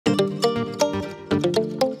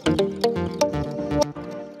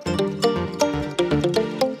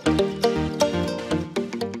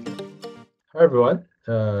everyone.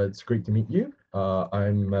 It's great to meet you.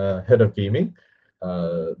 I'm head of gaming,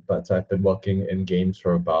 but I've been working in games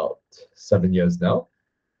for about 7 years now,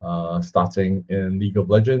 starting in League of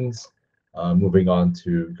Legends, moving on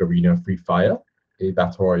to Garena Free Fire, a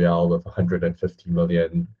battle royale with 150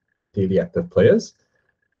 million daily active players,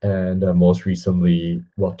 and most recently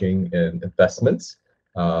working in investments,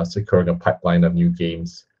 securing a pipeline of new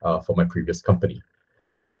games for my previous company.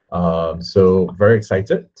 So very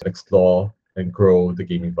excited to explore and grow the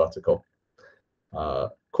gaming vertical.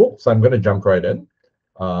 Cool. So I'm going to jump right in.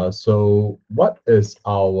 So what is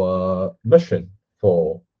our mission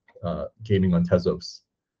for gaming on Tezos?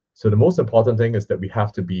 So the most important thing is that we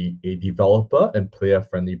have to be a developer and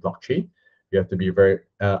player-friendly blockchain. We have to be very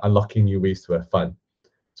unlocking new ways to have fun.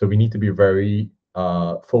 So we need to be very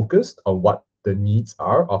focused on what the needs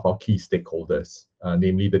are of our key stakeholders,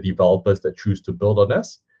 namely the developers that choose to build on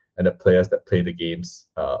us and the players that play the games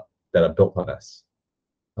that are built on us.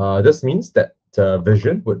 This means that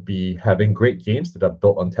vision would be having great games that are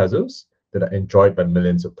built on Tezos that are enjoyed by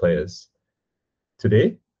millions of players.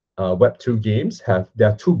 Today, Web2 games there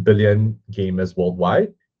are 2 billion gamers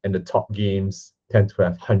worldwide, and the top games tend to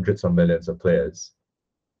have hundreds of millions of players.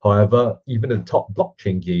 However, even the top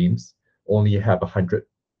blockchain games only have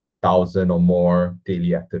 100,000 or more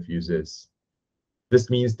daily active users. This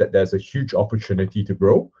means that there's a huge opportunity to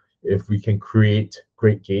grow if we can create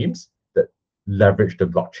great games that leverage the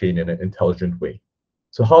blockchain in an intelligent way.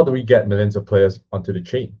 So how do we get millions of players onto the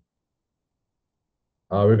chain?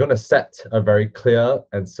 We're going to set a very clear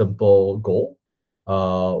and simple goal.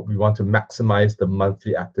 We want to maximize the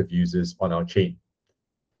monthly active users on our chain.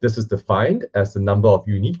 This is defined as the number of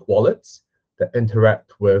unique wallets that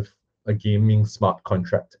interact with a gaming smart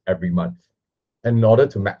contract every month. And in order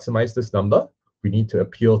to maximize this number, we need to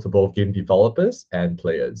appeal to both game developers and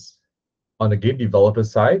players. On the game developer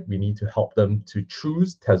side, we need to help them to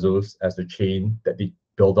choose Tezos as the chain that they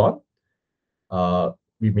build on.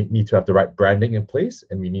 We need to have the right branding in place,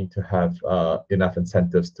 and we need to have enough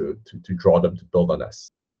incentives to draw them to build on us.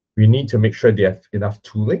 We need to make sure they have enough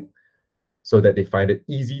tooling so that they find it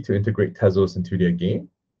easy to integrate Tezos into their game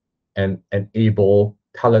and enable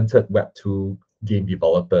talented Web2 game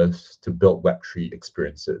developers to build Web3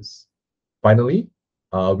 experiences. Finally,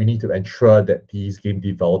 we need to ensure that these game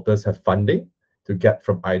developers have funding to get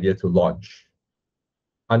from idea to launch.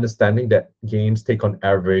 Understanding that games take on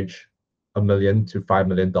average $1 million to $5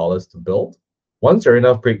 million to build. Once there are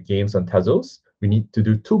enough great games on Tezos, we need to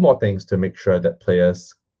do two more things to make sure that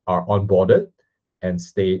players are onboarded and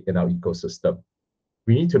stay in our ecosystem.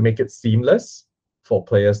 We need to make it seamless for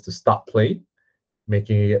players to start playing,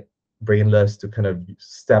 making it brainless to kind of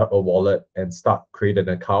set up a wallet and start create an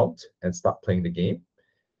account and start playing the game.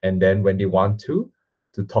 And then when they want to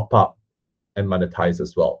top up and monetize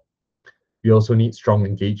as well. We also need strong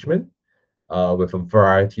engagement with a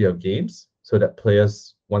variety of games so that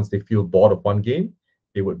players, once they feel bored of one game,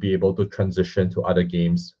 they would be able to transition to other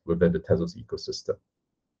games within the Tezos ecosystem.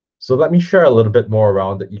 So let me share a little bit more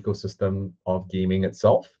around the ecosystem of gaming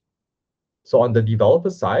itself. So on the developer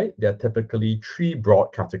side, there are typically three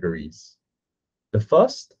broad categories. The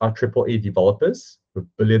first are AAA developers with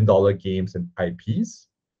billion-dollar games and IPs.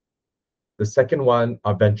 The second one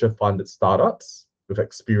are venture-funded startups with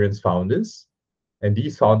experienced founders. And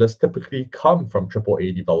these founders typically come from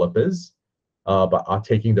AAA developers, but are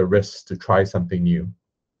taking the risks to try something new.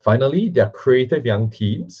 Finally, there are creative young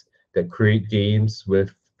teams that create games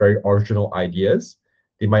with very original ideas.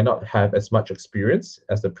 They might not have as much experience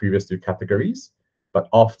as the previous two categories, but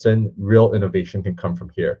often real innovation can come from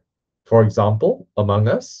here. For example, Among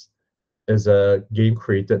Us is a game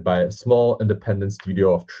created by a small independent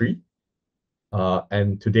studio of three,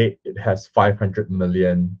 and to date, it has 500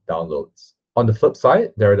 million downloads. On the flip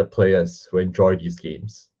side, there are the players who enjoy these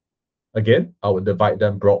games. Again, I would divide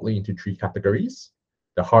them broadly into three categories.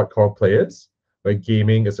 The hardcore players, where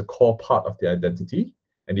gaming is a core part of their identity,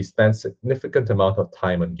 and they spend significant amount of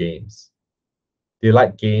time on games. They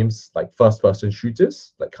like games like first-person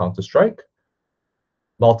shooters, like Counter-Strike,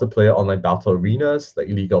 multiplayer online battle arenas, like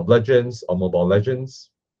League of Legends or Mobile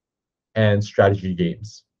Legends, and strategy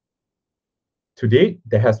games. To date,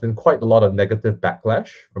 there has been quite a lot of negative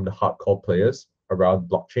backlash from the hardcore players around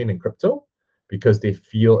blockchain and crypto because they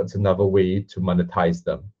feel it's another way to monetize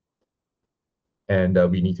them. And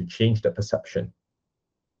we need to change that perception.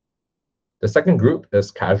 The second group is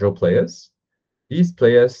casual players. These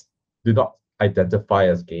players do not identify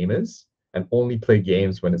as gamers and only play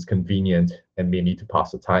games when it's convenient and mainly to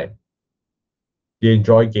pass the time. They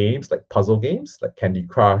enjoy games like puzzle games like Candy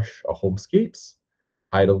Crush or Homescapes,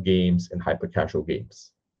 idle games, and hyper-casual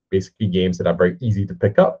games. Basically games that are very easy to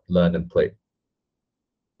pick up, learn, and play.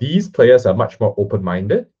 These players are much more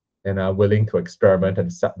open-minded and are willing to experiment and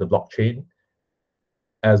accept the blockchain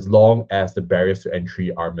as long as the barriers to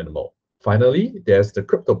entry are minimal. Finally, there's the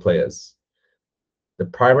crypto players. The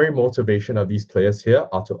primary motivation of these players here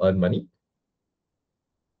are to earn money.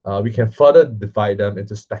 We can further divide them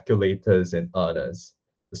into speculators and earners.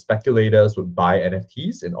 The speculators would buy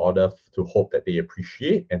NFTs in order to hope that they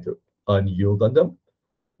appreciate and to earn yield on them,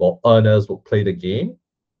 while earners will play the game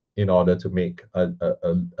in order to make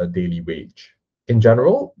a daily wage. In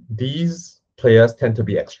general, these players tend to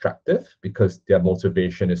be extractive because their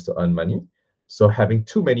motivation is to earn money. So having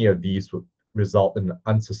too many of these would result in an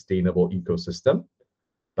unsustainable ecosystem,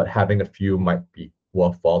 but having a few might be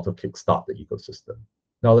worthwhile to kickstart the ecosystem.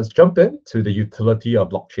 Now let's jump into the utility of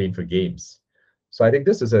blockchain for games. So I think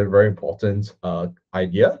this is a very important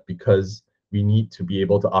idea because we need to be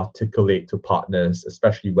able to articulate to partners,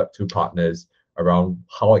 especially Web2 partners, around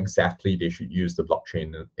how exactly they should use the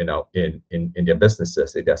blockchain in their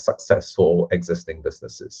businesses, in their successful existing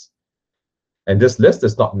businesses. And this list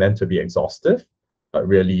is not meant to be exhaustive, but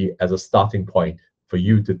really as a starting point for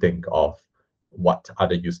you to think of what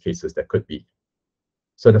other use cases there could be.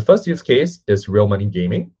 So the first use case is real money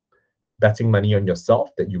gaming, betting money on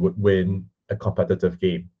yourself that you would win a competitive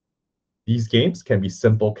game. These games can be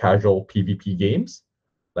simple, casual PvP games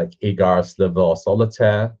like Agar, Sliver, or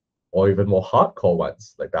Solitaire, or even more hardcore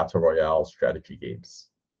ones like Battle Royale strategy games.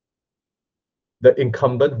 The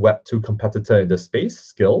incumbent Web2 competitor in this space,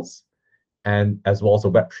 Skills, and as well as a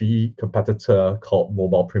Web3 competitor called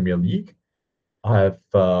Mobile Premier League, have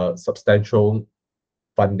substantial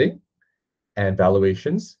funding and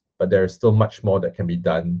valuations, but there is still much more that can be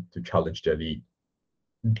done to challenge their lead.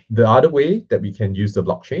 The other way that we can use the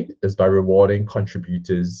blockchain is by rewarding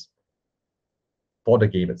contributors for the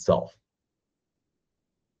game itself.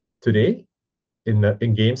 Today,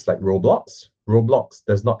 in games like Roblox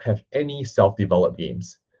does not have any self-developed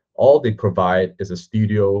games. All they provide is a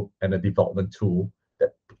studio and a development tool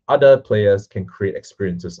that other players can create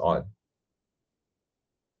experiences on.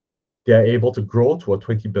 They are able to grow to a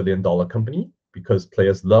 $20 billion company because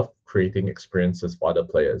players love creating experiences for other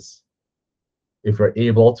players. If we're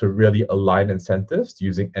able to really align incentives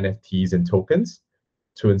using NFTs and tokens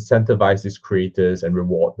to incentivize these creators and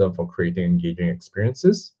reward them for creating engaging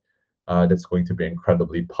experiences, that's going to be an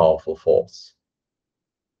incredibly powerful force.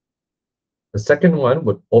 The second one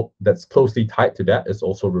that's closely tied to that is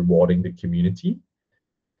also rewarding the community.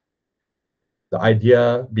 The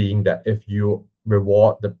idea being that if you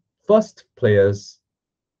reward the first players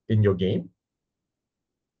in your game,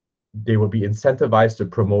 they will be incentivized to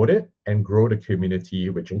promote it and grow the community,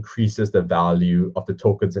 which increases the value of the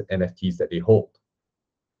tokens and NFTs that they hold.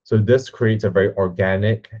 So this creates a very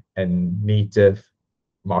organic and native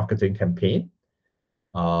marketing campaign,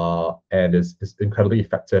 and is incredibly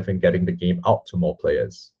effective in getting the game out to more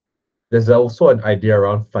players. There's also an idea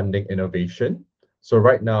around funding innovation. So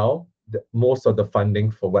right now, most of the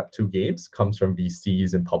funding for Web2 games comes from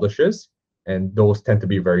VCs and publishers, and those tend to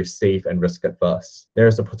be very safe and risk-averse.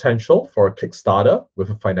 There's a potential for a Kickstarter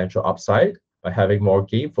with a financial upside by having more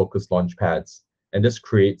game-focused launchpads, and this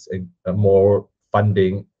creates a more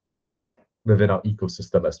funding within our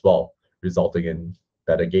ecosystem as well, resulting in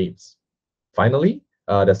better games. Finally,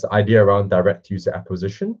 there's the idea around direct user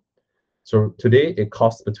acquisition. So today it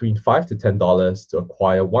costs between $5 to $10 to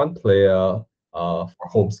acquire one player for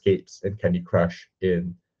Homescapes and Candy Crush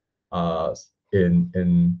in the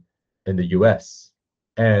US.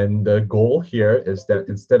 And the goal here is that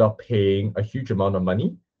instead of paying a huge amount of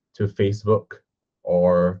money to Facebook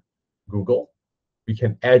or Google, we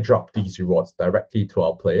can airdrop these rewards directly to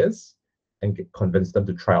our players and convince them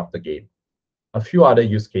to try out the game. A few other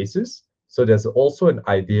use cases. So there's also an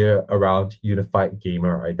idea around unified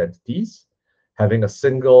gamer identities, having a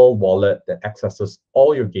single wallet that accesses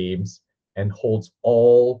all your games and holds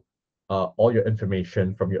all your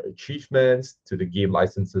information from your achievements to the game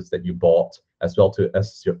licenses that you bought, as well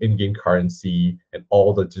as your in-game currency and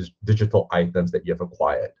all the digital items that you have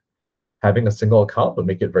acquired. Having a single account will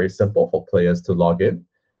make it very simple for players to log in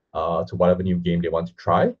to whatever new game they want to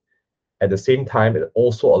try. At the same time, it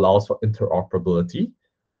also allows for interoperability,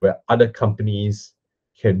 where other companies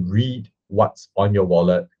can read what's on your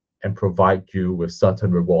wallet and provide you with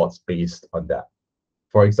certain rewards based on that.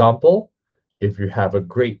 For example, if you have a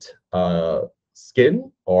great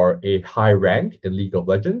skin or a high rank in League of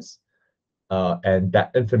Legends, and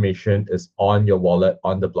that information is on your wallet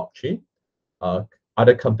on the blockchain,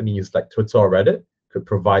 other companies like Twitter or Reddit could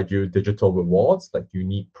provide you digital rewards like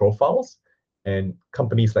unique profiles, and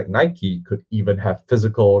companies like Nike could even have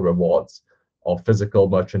physical rewards or physical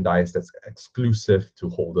merchandise that's exclusive to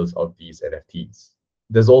holders of these NFTs.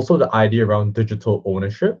 There's also the idea around digital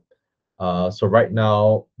ownership. So right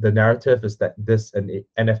now, the narrative is that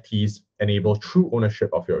NFTs enable true ownership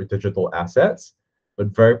of your digital assets, but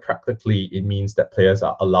very practically, it means that players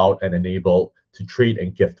are allowed and enabled to trade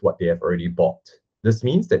and gift what they have already bought. This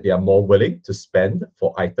means that they are more willing to spend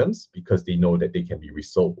for items because they know that they can be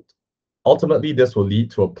resold. Ultimately, this will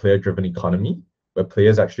lead to a player-driven economy where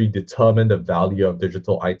players actually determine the value of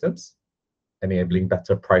digital items, enabling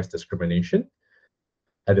better price discrimination.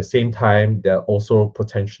 At the same time, there are also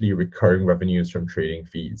potentially recurring revenues from trading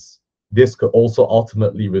fees. This could also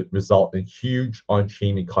ultimately result in huge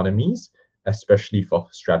on-chain economies, especially for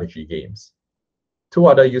strategy games. Two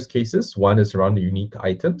other use cases. One is around the unique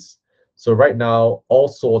items. So right now, all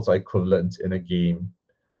swords are equivalent in a game.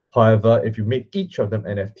 However, if you make each of them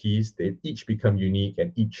NFTs, they each become unique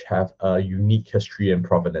and each have a unique history and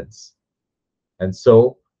provenance. And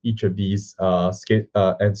so each of these for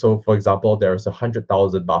example, there's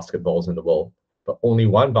 100,000 basketballs in the world, but only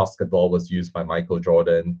one basketball was used by Michael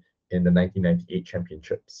Jordan in the 1998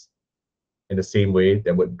 championships. In the same way,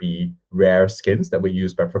 there would be rare skins that were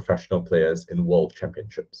used by professional players in world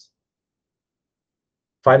championships.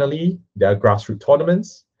 Finally, there are grassroots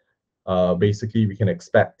tournaments. Basically, we can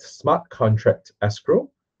expect smart contract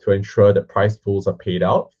escrow to ensure that prize pools are paid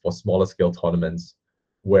out for smaller scale tournaments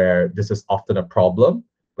where this is often a problem,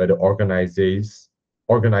 where the organizers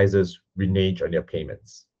renege on their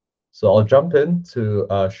payments. So I'll jump in to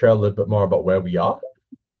share a little bit more about where we are.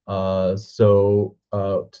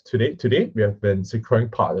 Today we have been securing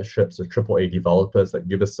partnerships with AAA developers like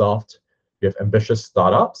Ubisoft. We have ambitious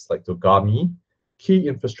startups like Dogami, key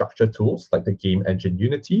infrastructure tools like the game engine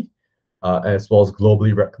Unity, as well as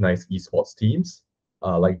globally recognized esports teams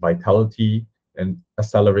like Vitality and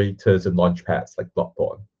accelerators and launchpads like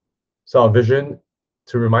Blockborn. So our vision,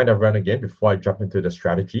 to remind everyone again before I jump into the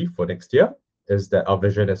strategy for next year, is that our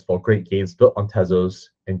vision is for great games built on Tezos,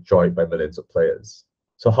 enjoyed by millions of players.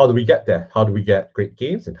 So how do we get there? How do we get great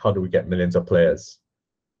games and how do we get millions of players?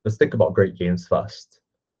 Let's think about great games first.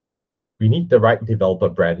 We need the right developer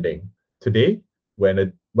branding. Today, when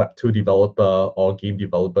a Web2 developer or game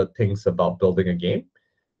developer thinks about building a game,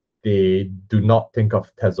 they do not think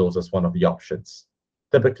of Tezos as one of the options.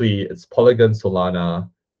 Typically, it's Polygon, Solana,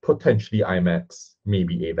 potentially IMAX,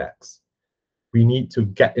 maybe AVAX. We need to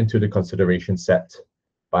get into the consideration set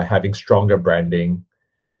by having stronger branding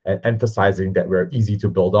and emphasizing that we're easy to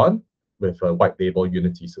build on with a white label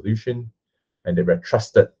Unity solution and that we're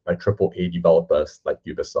trusted by AAA developers like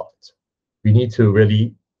Ubisoft. We need to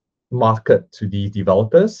really market to these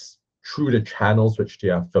developers through the channels which they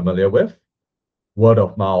are familiar with, word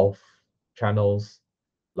of mouth channels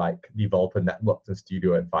like developer networks and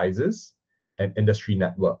studio advisors, and industry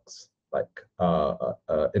networks like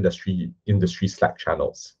industry Slack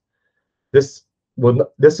channels. This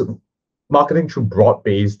marketing through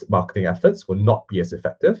broad-based marketing efforts will not be as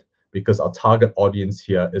effective because our target audience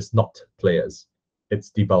here is not players,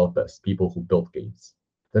 it's developers, people who build games.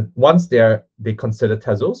 Then once they consider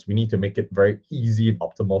Tezos, we need to make it very easy and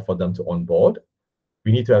optimal for them to onboard.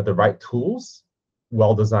 We need to have the right tools,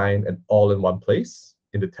 well-designed and all in one place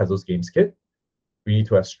in the Tezos Games Kit. We need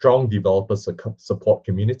to have strong developer support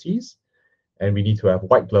communities, and we need to have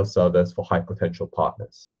white glove service for high potential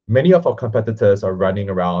partners. Many of our competitors are running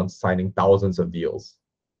around signing thousands of deals.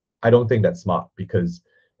 I don't think that's smart because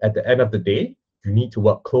at the end of the day, you need to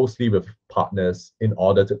work closely with partners in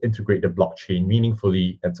order to integrate the blockchain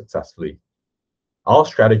meaningfully and successfully. Our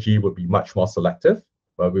strategy would be much more selective,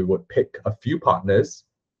 where we would pick a few partners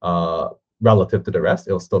relative to the rest.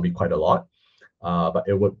 It'll still be quite a lot, but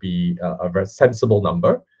it would be a very sensible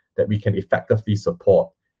number that we can effectively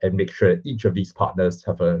support and make sure that each of these partners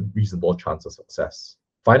have a reasonable chance of success.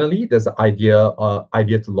 Finally, there's the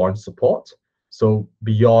idea to launch support. So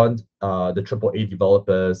beyond the AAA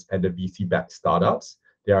developers and the VC-backed startups,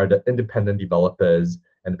 there are the independent developers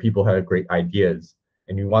and the people who have great ideas.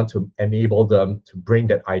 And we want to enable them to bring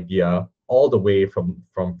that idea all the way from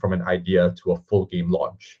an idea to a full game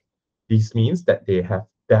launch. This means that there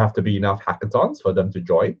have to be enough hackathons for them to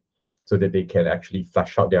join so that they can actually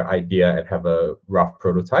flesh out their idea and have a rough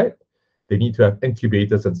prototype. They need to have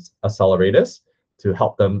incubators and accelerators to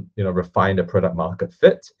help them refine the product market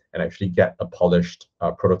fit and actually get a polished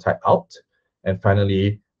prototype out. And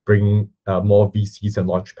finally, bring more VCs and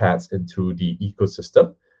launchpads into the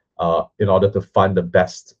ecosystem in order to fund the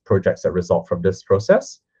best projects that result from this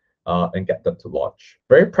process and get them to launch.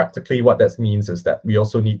 Very practically, what that means is that we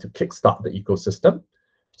also need to kickstart the ecosystem.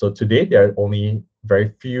 So today, there are only very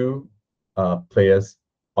few players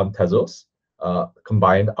on Tezos.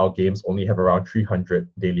 Combined, our games only have around 300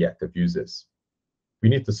 daily active users. We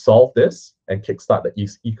need to solve this and kickstart the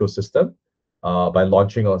ecosystem by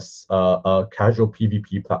launching a casual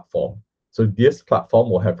PvP platform. So this platform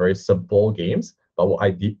will have very simple games, but will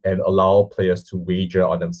and allow players to wager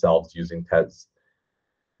on themselves using Tez.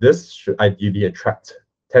 This should ideally attract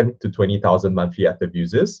 10 to 20,000 monthly active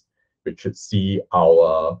users, which should see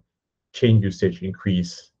our chain usage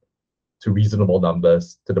increase to reasonable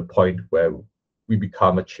numbers to the point where we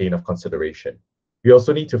become a chain of consideration. We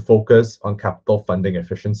also need to focus on capital funding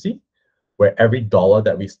efficiency, where every dollar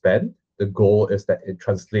that we spend, the goal is that it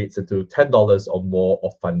translates into $10 or more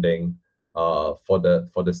of funding for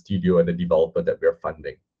the studio and the developer that we're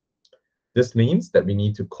funding. This means that we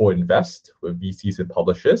need to co-invest with VCs and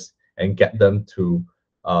publishers and get them to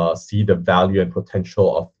see the value and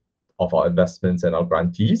potential of our investments and our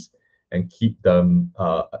grantees and keep them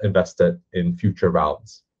invested in future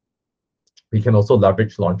rounds. We can also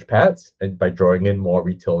leverage launchpads and by drawing in more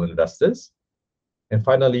retail investors. And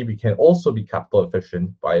finally, we can also be capital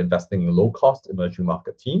efficient by investing in low-cost emerging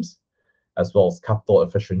market teams, as well as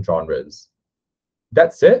capital-efficient genres.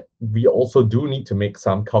 That said, we also do need to make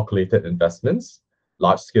some calculated investments,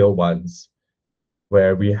 large-scale ones,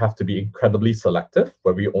 where we have to be incredibly selective,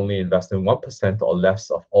 where we only invest in 1% or less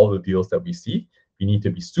of all the deals that we see. We need to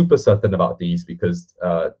be super certain about these because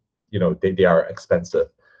they are expensive.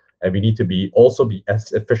 And we need to also be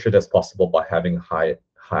as efficient as possible by having high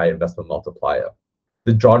investment multiplier.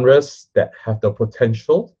 The genres that have the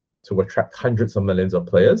potential to attract hundreds of millions of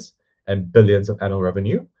players and billions of annual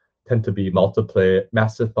revenue tend to be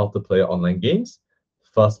massive multiplayer online games,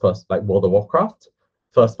 first-person like World of Warcraft,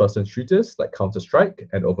 first-person shooters like Counter-Strike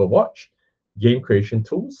and Overwatch, game creation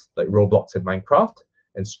tools like Roblox and Minecraft,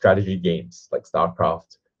 and strategy games like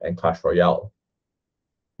StarCraft and Clash Royale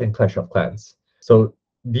and Clash of Clans. So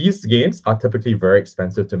these games are typically very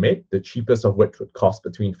expensive to make, the cheapest of which would cost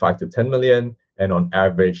between 5 to 10 million, and on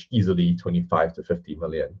average, easily 25 to 50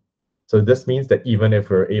 million. So this means that even if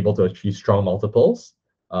we're able to achieve strong multiples,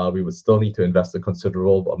 we would still need to invest a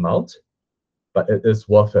considerable amount, but it is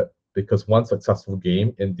worth it because one successful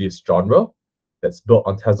game in this genre that's built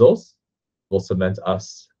on Tezos will cement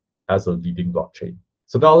us as a leading blockchain.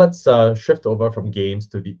 So now let's shift over from games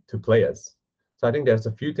to players. So I think there's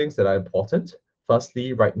a few things that are important.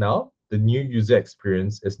 Firstly, right now, the new user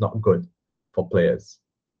experience is not good for players.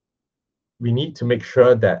 We need to make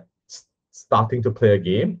sure that starting to play a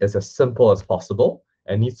game is as simple as possible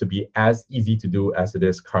and needs to be as easy to do as it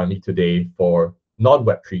is currently today for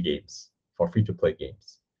non-Web3 games, for free-to-play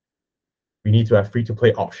games. We need to have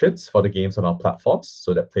free-to-play options for the games on our platforms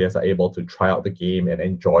so that players are able to try out the game and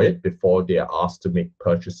enjoy it before they are asked to make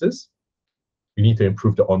purchases. We need to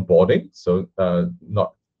improve the onboarding, so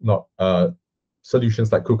not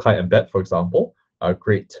solutions like Kukai Embed, for example, are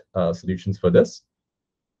great solutions for this,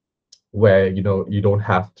 where you don't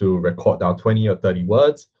have to record down 20 or 30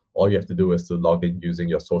 words. All you have to do is to log in using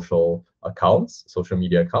your social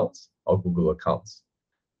media accounts, or Google accounts.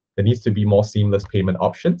 There needs to be more seamless payment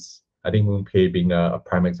options. I think MoonPay being a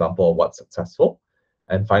prime example of what's successful.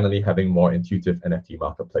 And finally, having more intuitive NFT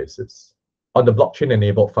marketplaces. On the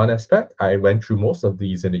blockchain-enabled fund aspect, I went through most of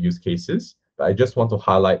these in the use cases, but I just want to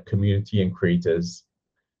highlight community and creators.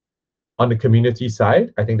 On the community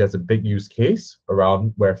side, I think there's a big use case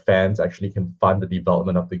around where fans actually can fund the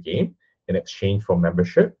development of the game in exchange for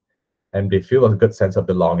membership. And they feel a good sense of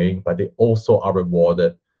belonging, but they also are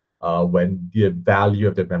rewarded when the value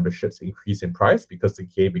of their memberships increase in price because the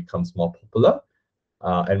game becomes more popular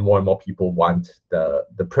and more people want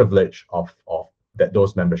the privilege of that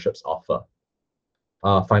those memberships offer.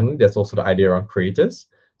 Finally, there's also the idea around creators.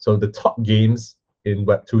 So the top games in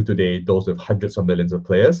Web2 today, those with hundreds of millions of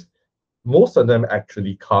players, most of them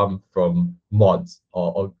actually come from mods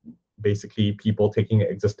or basically people taking an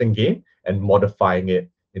existing game and modifying it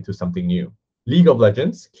into something new. League of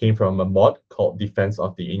Legends came from a mod called Defense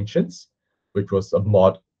of the Ancients, which was a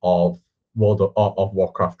mod of World of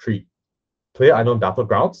Warcraft 3. PlayerUnknown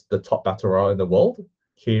Battlegrounds, the top battle royale in the world,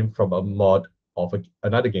 came from a mod of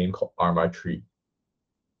another game called Arma 3.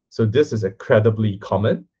 So this is incredibly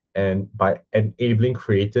common, and by enabling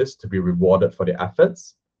creators to be rewarded for their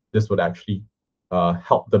efforts, this would actually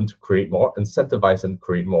help them to create more, incentivize them to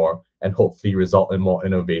create more, and hopefully result in more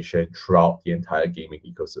innovation throughout the entire gaming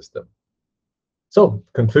ecosystem. So,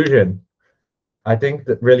 conclusion. I think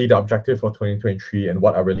that really the objective for 2023 and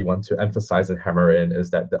what I really want to emphasize and hammer in is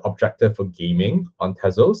that the objective for gaming on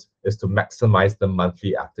Tezos is to maximize the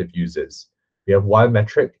monthly active users. We have one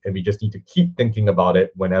metric and we just need to keep thinking about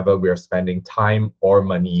it whenever we're spending time or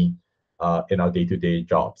money in our day-to-day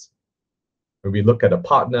jobs. When we look at a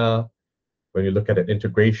partner, when we look at an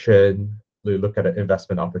integration, we look at an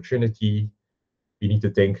investment opportunity, We need to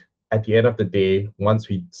think at the end of the day, once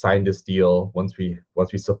we sign this deal, once we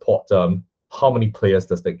support them, how many players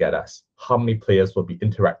does that get us? How many players will be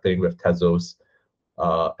interacting with Tezos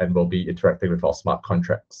and will be interacting with our smart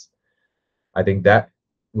contracts? I think that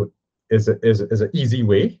is an easy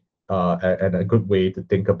way and a good way to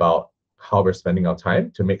think about how we're spending our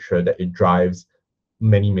time to make sure that it drives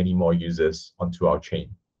many more users onto our chain.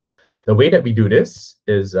 The way that we do this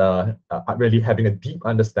is really having a deep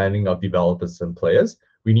understanding of developers and players.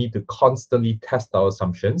 We need to constantly test our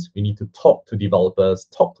assumptions. We need to talk to developers,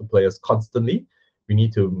 talk to players constantly. We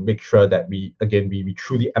need to make sure that we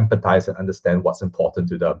truly empathize and understand what's important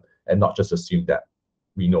to them and not just assume that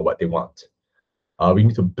we know what they want. We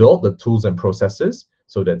need to build the tools and processes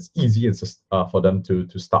so that it's easy for them to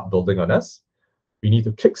start building on us. We need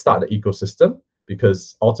to kickstart the ecosystem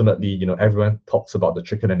because ultimately, everyone talks about the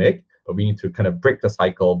chicken and egg, but we need to kind of break the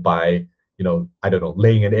cycle by, I don't know,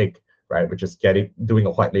 laying an egg, right? Which is doing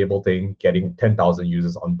a white label thing, getting 10,000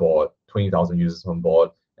 users on board, 20,000 users on board,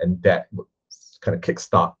 and that would kind of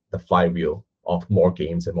kickstart the flywheel of more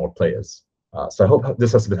games and more players. So I hope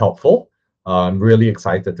this has been helpful. I'm really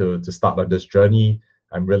excited to start on this journey.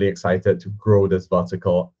 I'm really excited to grow this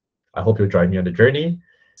vertical. I hope you'll join me on the journey.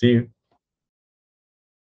 See you.